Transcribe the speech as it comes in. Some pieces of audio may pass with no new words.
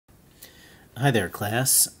Hi there,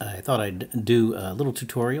 class. I thought I'd do a little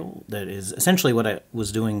tutorial that is essentially what I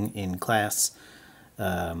was doing in class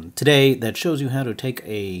today that shows you how to take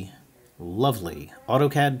a lovely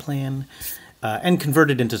AutoCAD plan and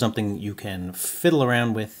convert it into something you can fiddle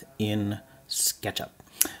around with in SketchUp.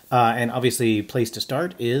 And obviously, place to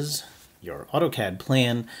start is your AutoCAD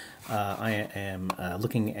plan. I am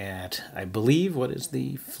looking at, I believe, what is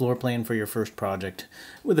the floor plan for your first project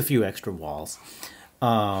with a few extra walls.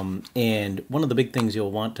 And one of the big things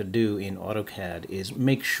you'll want to do in AutoCAD is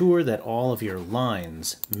make sure that all of your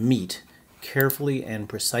lines meet carefully and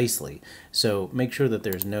precisely. So make sure that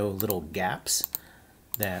there's no little gaps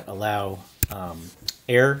that allow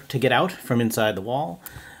air to get out from inside the wall.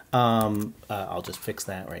 I'll just fix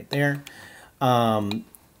that right there.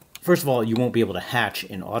 First of all, you won't be able to hatch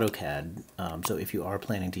in AutoCAD, so if you are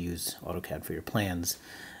planning to use AutoCAD for your plans,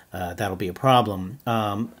 that'll be a problem.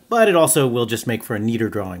 But it also will just make for a neater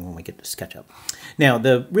drawing when we get to SketchUp. Now,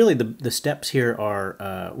 the steps here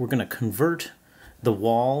are we're going to convert the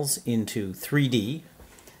walls into 3D,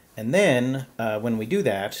 and then when we do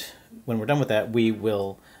that, when we're done with that, we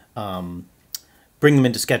will bring them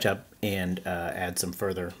into SketchUp and add some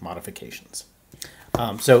further modifications.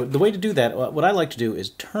 So the way to do that, what I like to do is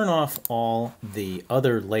turn off all the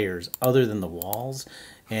other layers other than the walls.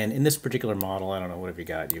 And in this particular model, I don't know, what have you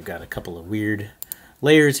got? You've got a couple of weird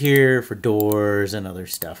layers here for doors and other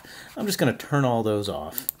stuff. I'm just going to turn all those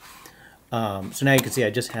off. So now you can see I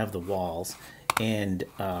just have the walls. And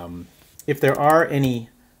if there are any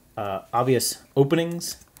obvious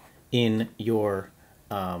openings in your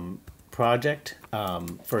project,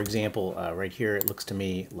 for example, right here, it looks to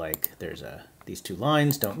me like there's these two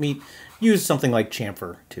lines don't meet. Use something like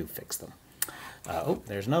chamfer to fix them. Oh,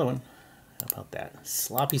 there's another one. How about that?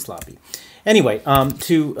 Sloppy, sloppy. Anyway,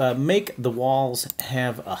 to make the walls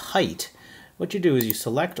have a height, what you do is you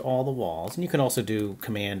select all the walls, and you can also do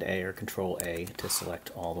Command A or Control A to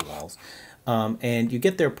select all the walls, and you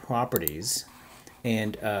get their properties.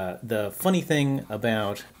 And the funny thing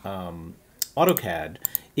about AutoCAD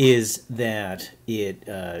is that it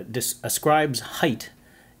ascribes height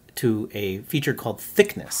to a feature called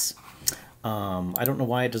thickness. I don't know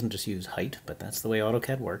why it doesn't just use height, but that's the way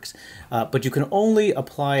AutoCAD works. But you can only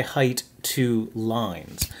apply height to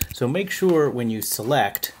lines. So make sure when you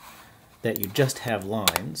select that you just have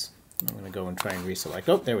lines. I'm going to go and try and reselect.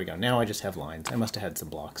 Oh, there we go. Now I just have lines. I must have had some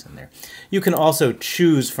blocks in there. You can also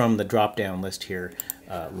choose from the drop-down list here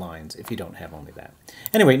lines if you don't have only that.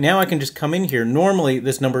 Anyway, now I can just come in here. Normally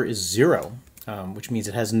this number is 0, which means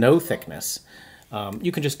it has no thickness.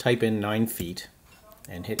 You can just type in 9 feet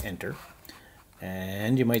and hit enter.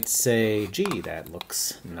 And you might say, gee, that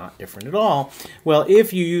looks not different at all. Well,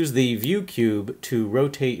 if you use the view cube to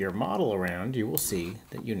rotate your model around, you will see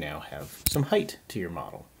that you now have some height to your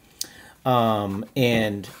model.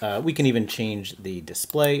 We can even change the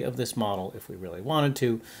display of this model if we really wanted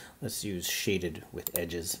to. Let's use shaded with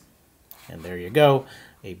edges. And there you go,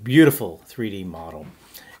 a beautiful 3D model.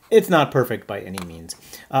 It's not perfect by any means.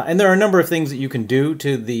 And there are a number of things that you can do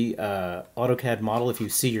to the AutoCAD model if you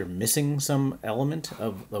see you're missing some element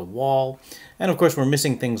of the wall. And of course, we're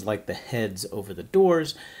missing things like the heads over the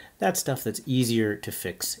doors. That's stuff that's easier to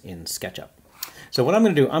fix in SketchUp. So what I'm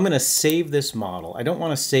going to do, I'm going to save this model. I don't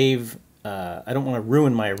want to save, I don't want to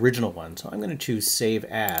ruin my original one. So I'm going to choose Save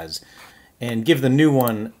As and give the new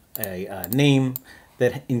one a name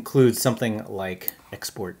that includes something like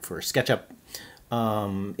Export for SketchUp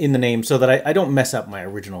in the name so that I don't mess up my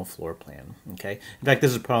original floor plan. Okay. In fact,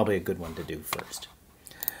 this is probably a good one to do first.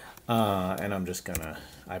 And I'm just gonna,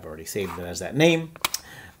 I've already saved it as that name.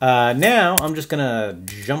 Now I'm just gonna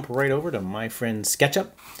jump right over to my friend SketchUp.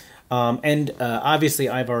 Obviously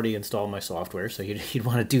I've already installed my software, so you'd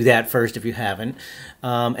want to do that first if you haven't.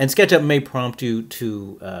 And SketchUp may prompt you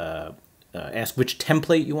to ask which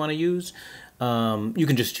template you want to use. You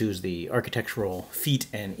can just choose the architectural feet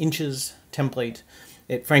and inches template.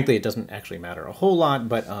 Frankly, it doesn't actually matter a whole lot,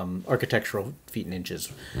 but architectural feet and inches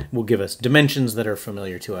will give us dimensions that are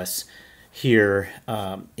familiar to us here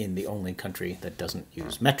in the only country that doesn't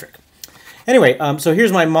use metric. Anyway, so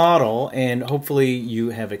here's my model, and hopefully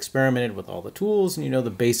you have experimented with all the tools and you know the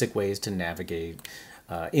basic ways to navigate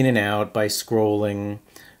in and out by scrolling.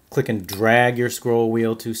 Click and drag your scroll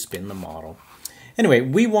wheel to spin the model. Anyway,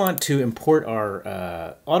 we want to import our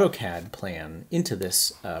AutoCAD plan into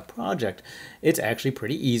this project. It's actually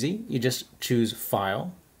pretty easy. You just choose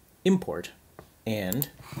File, Import, and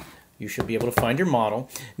you should be able to find your model.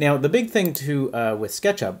 Now, the big thing with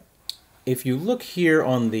SketchUp, if you look here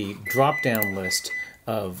on the drop-down list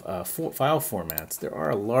of file formats, there are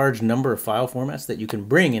a large number of file formats that you can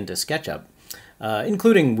bring into SketchUp.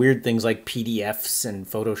 including weird things like PDFs and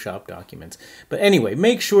Photoshop documents. But anyway,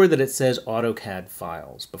 make sure that it says AutoCAD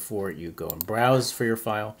files before you go and browse for your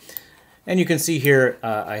file. And you can see here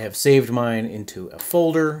I have saved mine into a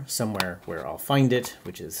folder somewhere where I'll find it,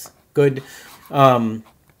 which is good. And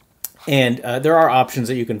there are options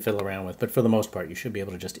that you can fiddle around with, but for the most part you should be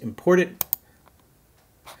able to just import it.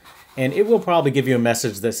 And it will probably give you a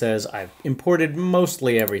message that says, I've imported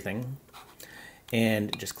mostly everything.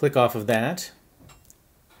 And just click off of that.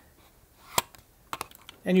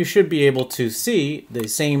 And you should be able to see the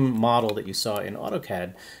same model that you saw in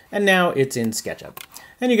AutoCAD. And now it's in SketchUp.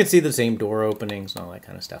 And you can see the same door openings and all that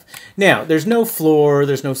kind of stuff. Now, there's no floor,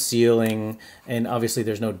 there's no ceiling, and obviously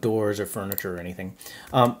there's no doors or furniture or anything.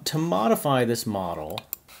 To modify this model,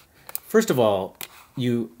 first of all,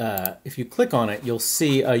 if you click on it, you'll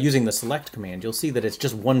see, using the select command, you'll see that it's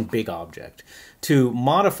just one big object. To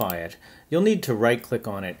modify it, you'll need to right-click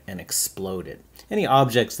on it and explode it. Any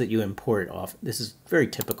objects that you import off, this is very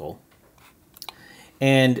typical.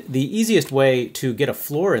 And the easiest way to get a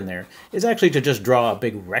floor in there is actually to just draw a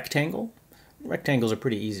big rectangle. Rectangles are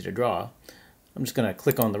pretty easy to draw. I'm just going to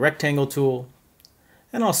click on the rectangle tool,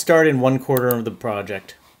 and I'll start in one corner of the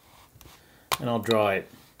project, and I'll draw it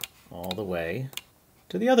all the way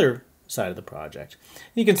to the other side of the project.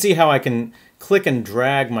 You can see how I can click and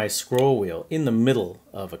drag my scroll wheel in the middle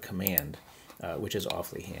of a command, which is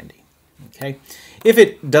awfully handy. Okay, if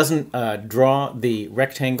it doesn't draw the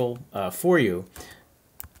rectangle for you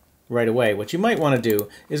right away, what you might want to do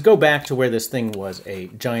is go back to where this thing was a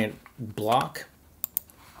giant block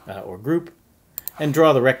or group and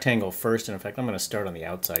draw the rectangle first. And in fact, I'm going to start on the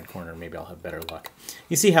outside corner. Maybe I'll have better luck.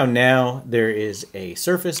 You see how now there is a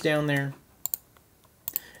surface down there?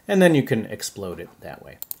 And then you can explode it that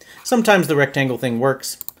way. Sometimes the rectangle thing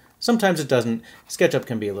works, sometimes it doesn't. SketchUp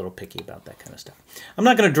can be a little picky about that kind of stuff. I'm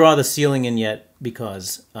not going to draw the ceiling in yet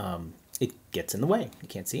because it gets in the way. You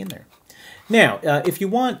can't see in there. Now, if you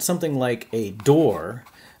want something like a door,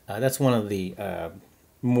 that's one of the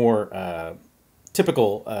more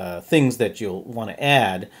typical things that you'll want to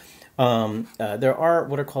add. There are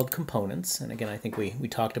what are called components, and again, I think we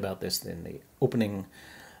talked about this in the opening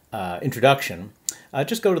introduction.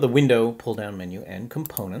 Just go to the Window pull-down menu and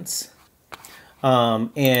Components.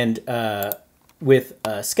 With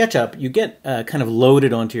SketchUp, you get kind of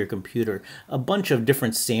loaded onto your computer a bunch of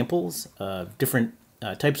different samples of different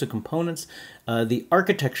types of components. The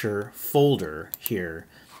architecture folder here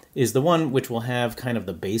is the one which will have kind of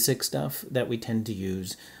the basic stuff that we tend to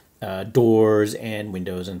use. Doors and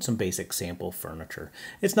windows and some basic sample furniture.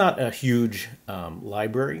 It's not a huge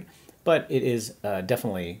library, but it is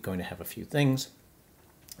definitely going to have a few things.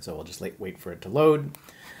 So we'll just wait for it to load.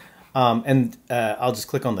 I'll just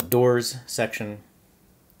click on the Doors section.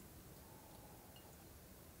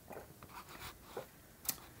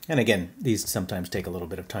 And again, these sometimes take a little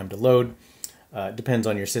bit of time to load. Depends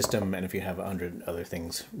on your system and if you have 100 other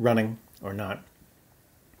things running or not.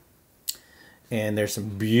 And there's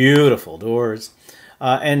some beautiful doors.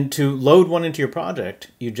 And to load one into your project,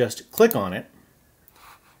 you just click on it.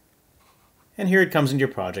 And here it comes into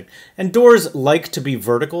your project. And doors like to be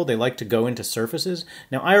vertical. They like to go into surfaces.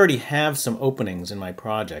 Now, I already have some openings in my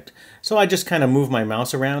project. So I just kind of move my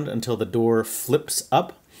mouse around until the door flips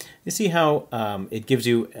up. You see how it gives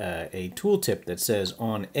you a tooltip that says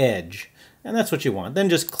on edge. And that's what you want. Then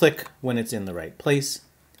just click when it's in the right place.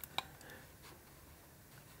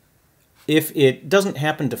 If it doesn't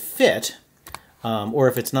happen to fit, or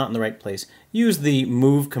if it's not in the right place, use the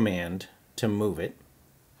move command to move it.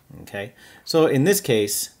 Okay, so in this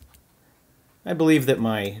case, I believe that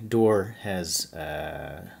my door has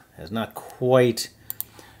not quite,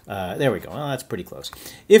 there we go, well, that's pretty close.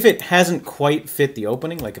 If it hasn't quite fit the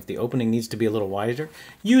opening, like if the opening needs to be a little wider,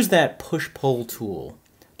 use that push-pull tool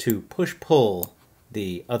to push-pull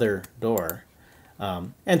the other door.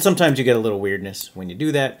 And sometimes you get a little weirdness when you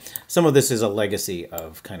do that. Some of this is a legacy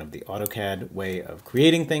of kind of the AutoCAD way of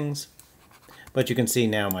creating things. But you can see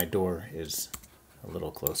now my door is a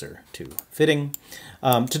little closer to fitting.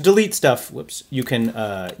 To delete stuff, whoops, you can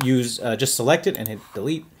just select it and hit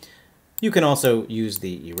delete. You can also use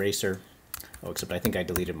the eraser. Oh, except I think I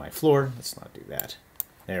deleted my floor. Let's not do that.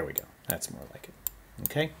 There we go. That's more like it.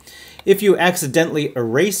 Okay. If you accidentally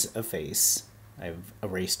erase a face, I've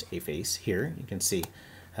erased a face here. You can see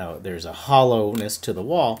how there's a hollowness to the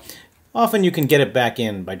wall. Often you can get it back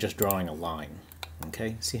in by just drawing a line.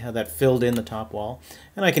 Okay, see how that filled in the top wall?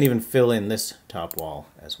 And I can even fill in this top wall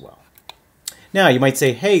as well. Now you might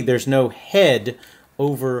say, hey, there's no head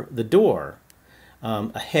over the door.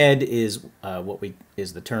 A head is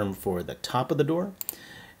is the term for the top of the door.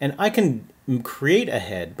 And I can create a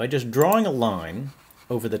head by just drawing a line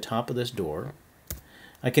over the top of this door.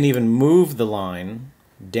 I can even move the line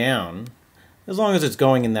down. As long as it's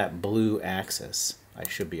going in that blue axis, I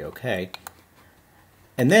should be okay.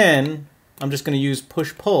 And then I'm just going to use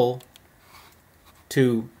push-pull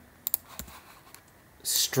to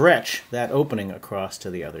stretch that opening across to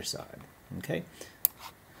the other side. Okay?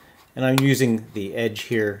 And I'm using the edge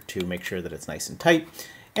here to make sure that it's nice and tight.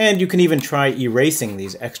 And you can even try erasing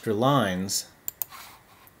these extra lines,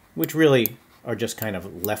 which really are just kind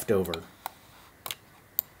of left over.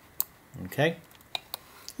 Okay?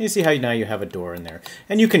 You see how now you have a door in there.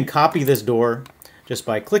 And you can copy this door just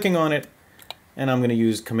by clicking on it. And I'm going to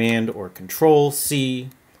use Command or Control C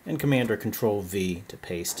and Command or Control V to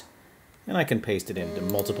paste. And I can paste it into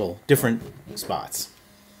multiple different spots.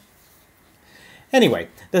 Anyway,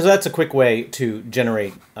 that's a quick way to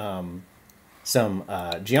generate some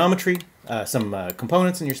geometry, some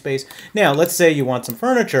components in your space. Now, let's say you want some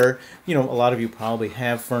furniture. You know, a lot of you probably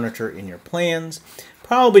have furniture in your plans.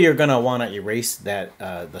 Probably you're going to want to erase that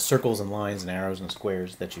the circles and lines and arrows and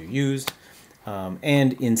squares that you used,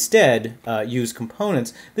 and instead use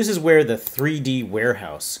components. This is where the 3D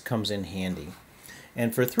warehouse comes in handy.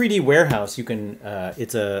 And for 3D warehouse, you can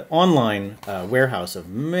it's an online warehouse of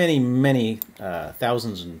many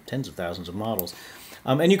thousands and tens of thousands of models.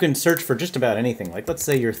 And you can search for just about anything. Like, let's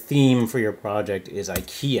say your theme for your project is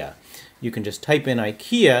IKEA. You can just type in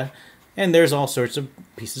IKEA, and there's all sorts of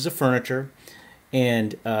pieces of furniture.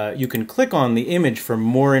 And you can click on the image for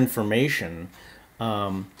more information.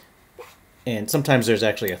 And sometimes there's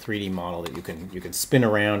actually a 3D model that you can spin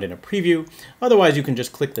around in a preview. Otherwise, you can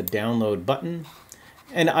just click the download button.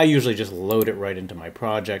 And I usually just load it right into my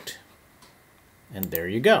project. And there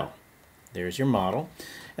you go. There's your model.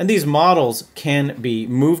 And these models can be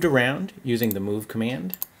moved around using the move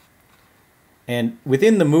command. And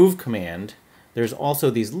within the move command, there's also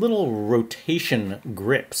these little rotation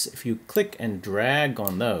grips. If you click and drag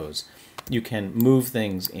on those, you can move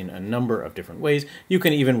things in a number of different ways. You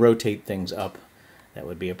can even rotate things up. That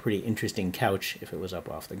would be a pretty interesting couch if it was up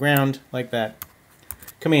off the ground like that.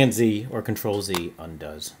 Command Z or Control Z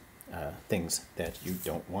undoes things that you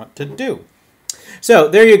don't want to do. So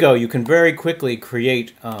there you go. You can very quickly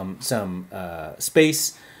create some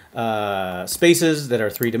spaces that are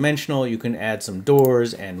three-dimensional. You can add some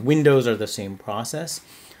doors, and windows are the same process.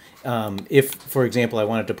 If, for example, I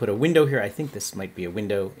wanted to put a window here, I think this might be a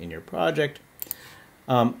window in your project.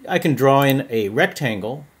 I can draw in a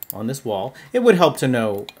rectangle on this wall. It would help to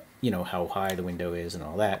know, how high the window is and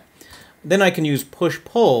all that. Then I can use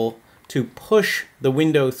push-pull to push the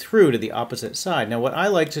window through to the opposite side. Now, what I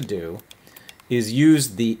like to do is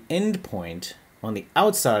use the end point on the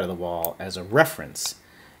outside of the wall as a reference.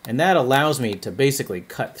 And that allows me to basically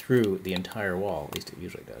cut through the entire wall. At least it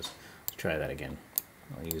usually does. Let's try that again.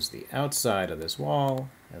 I'll use the outside of this wall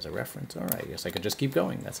as a reference. All right, I guess I could just keep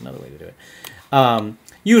going. That's another way to do it.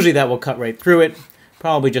 Usually that will cut right through it.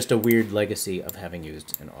 Probably just a weird legacy of having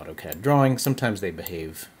used an AutoCAD drawing. Sometimes they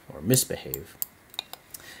behave or misbehave.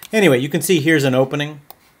 Anyway, you can see here's an opening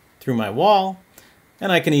through my wall.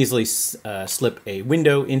 And I can easily slip a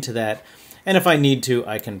window into that. And if I need to,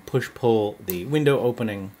 I can push-pull the window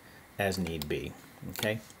opening as need be.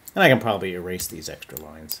 Okay? And I can probably erase these extra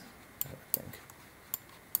lines, I would think.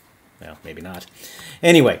 Well, maybe not.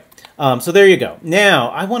 Anyway, so there you go. Now,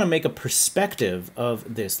 I want to make a perspective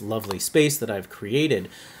of this lovely space that I've created.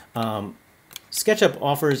 SketchUp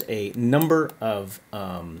offers a number of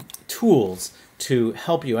tools to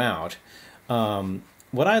help you out.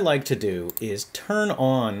 What I like to do is turn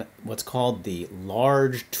on what's called the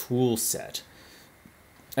large tool set.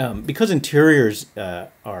 Because interiors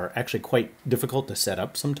are actually quite difficult to set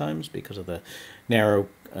up sometimes because of the narrow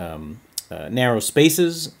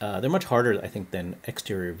spaces. They're much harder, I think, than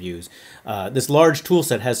exterior views. This large tool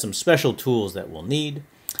set has some special tools that we'll need.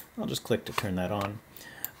 I'll just click to turn that on.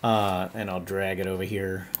 And I'll drag it over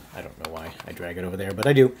here. I don't know why I drag it over there, but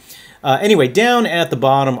I do. Anyway, down at the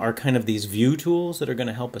bottom are kind of these view tools that are going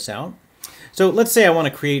to help us out. So let's say I want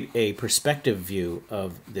to create a perspective view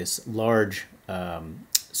of this large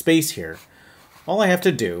space here. All I have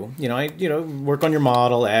to do, work on your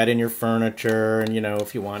model, add in your furniture, and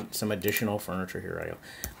if you want some additional furniture here,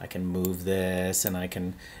 I can move this and I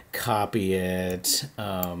can copy it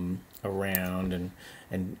around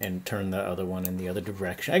and turn the other one in the other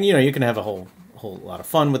direction. And you can have a whole lot of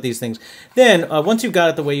fun with these things. Then once you've got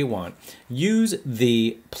it the way you want, use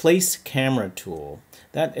the place camera tool.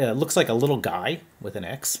 That looks like a little guy with an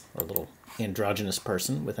X, or a little androgynous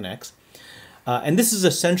person with an X. And this is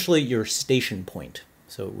essentially your station point.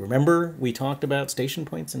 So remember we talked about station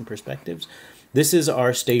points and perspectives? This is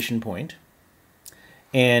our station point.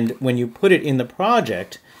 And when you put it in the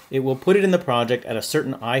project, it will put it in the project at a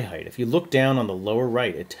certain eye height. If you look down on the lower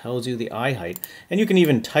right, it tells you the eye height. And you can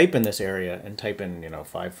even type in this area and type in,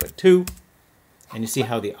 5'2", and you see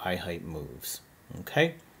how the eye height moves.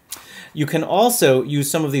 Okay? You can also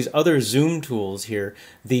use some of these other zoom tools here.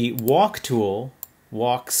 The walk tool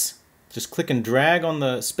walks, just click and drag on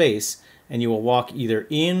the space, and you will walk either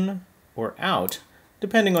in or out,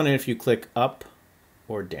 depending on if you click up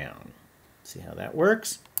or down. See how that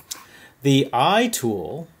works? The eye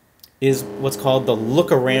tool is what's called the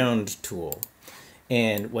look around tool.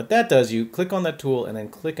 And what that does, you click on that tool and then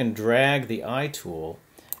click and drag the eye tool,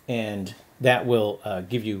 and that will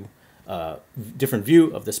give you a different view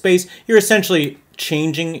of the space. You're essentially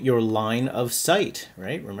changing your line of sight,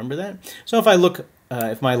 right? Remember that? So if I look,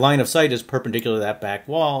 if my line of sight is perpendicular to that back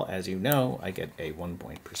wall, as you know, I get a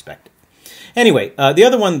 1-point perspective. Anyway, the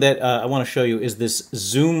other one that I want to show you is this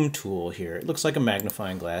zoom tool here. It looks like a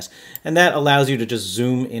magnifying glass, and that allows you to just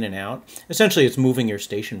zoom in and out. Essentially, it's moving your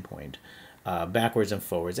station point backwards and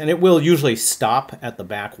forwards, and it will usually stop at the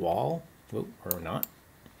back wall, or not.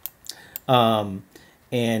 I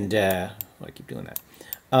keep doing that.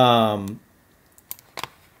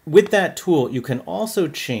 With that tool, you can also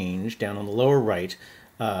change, down on the lower right,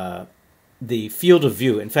 the field of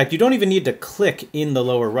view. In fact, you don't even need to click in the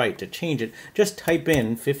lower right to change it. Just type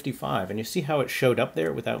in 55, and you see how it showed up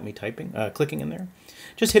there without me clicking in there?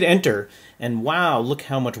 Just hit enter, and wow, look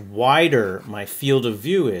how much wider my field of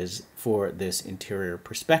view is for this interior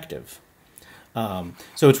perspective. So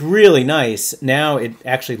it's really nice. Now it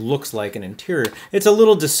actually looks like an interior. It's a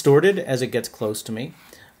little distorted as it gets close to me,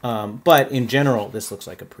 but in general, this looks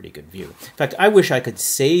like a pretty good view. In fact, I wish I could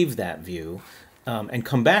save that view and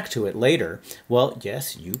come back to it later. Well,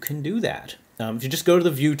 yes, you can do that. If you just go to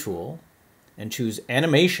the View tool and choose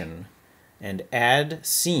Animation and Add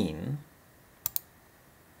Scene,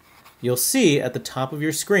 you'll see at the top of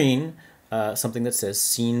your screen something that says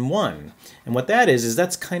Scene 1. And what that is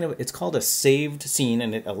that's it's called a saved scene,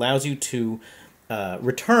 and it allows you to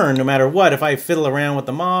return no matter what. If I fiddle around with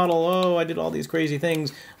the model, oh, I did all these crazy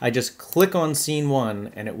things, I just click on Scene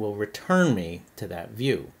 1 and it will return me to that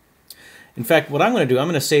view. In fact, what I'm going to do, I'm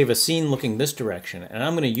going to save a scene looking this direction, and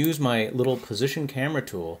I'm going to use my little position camera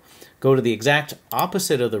tool, go to the exact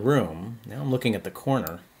opposite of the room. Now I'm looking at the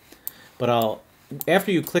corner, but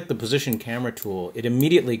after you click the position camera tool, it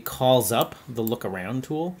immediately calls up the look around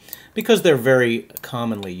tool because they're very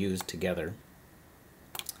commonly used together.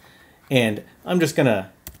 And I'm just going to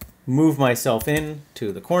move myself in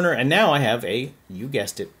to the corner, and now I have a, you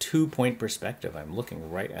guessed it, 2-point perspective. I'm looking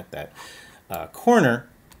right at that corner.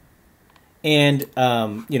 And,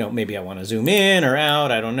 maybe I want to zoom in or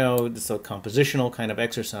out. I don't know. It's a compositional kind of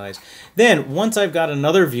exercise. Then, once I've got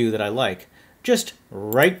another view that I like, just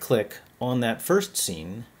right-click on that first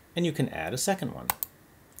scene, and you can add a second one.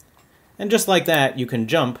 And just like that, you can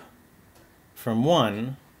jump from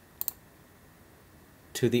one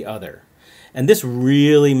to the other. And this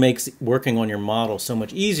really makes working on your model so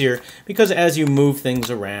much easier, because as you move things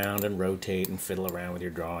around and rotate and fiddle around with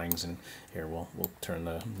your drawings, and here we'll turn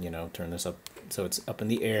turn this up so it's up in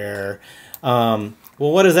the air. Well,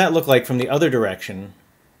 what does that look like from the other direction?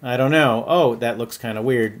 I don't know. Oh, that looks kind of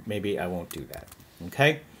weird. Maybe I won't do that.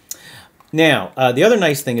 Okay. Now, the other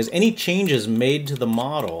nice thing is any changes made to the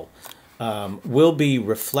model will be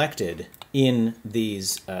reflected in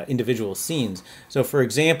these individual scenes. So for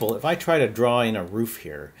example, if I try to draw in a roof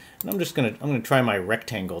here, and I'm gonna try my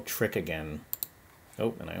rectangle trick again.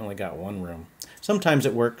 Oh, and I only got one room. Sometimes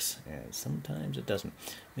it works, and sometimes it doesn't.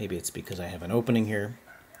 Maybe it's because I have an opening here.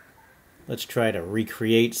 Let's try to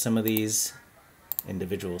recreate some of these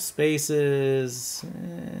individual spaces.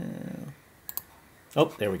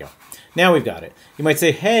 Oh, there we go. Now we've got it. You might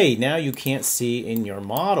say, hey, now you can't see in your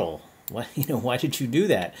model. Why did you do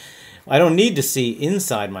that? I don't need to see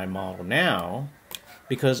inside my model now,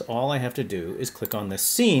 because all I have to do is click on this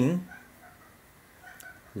scene.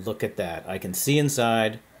 Look at that. I can see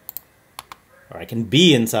inside, or I can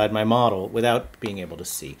be inside my model without being able to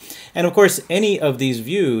see. And of course, any of these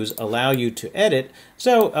views allow you to edit.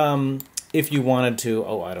 So if you wanted to,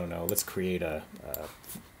 oh, I don't know, let's create a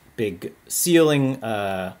big ceiling,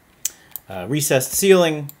 recessed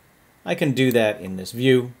ceiling. I can do that in this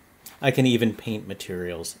view. I can even paint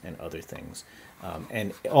materials and other things.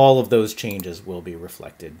 And all of those changes will be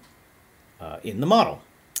reflected in the model.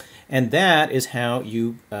 And that is how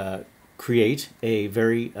you create a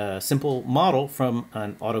very simple model from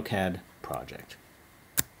an AutoCAD project.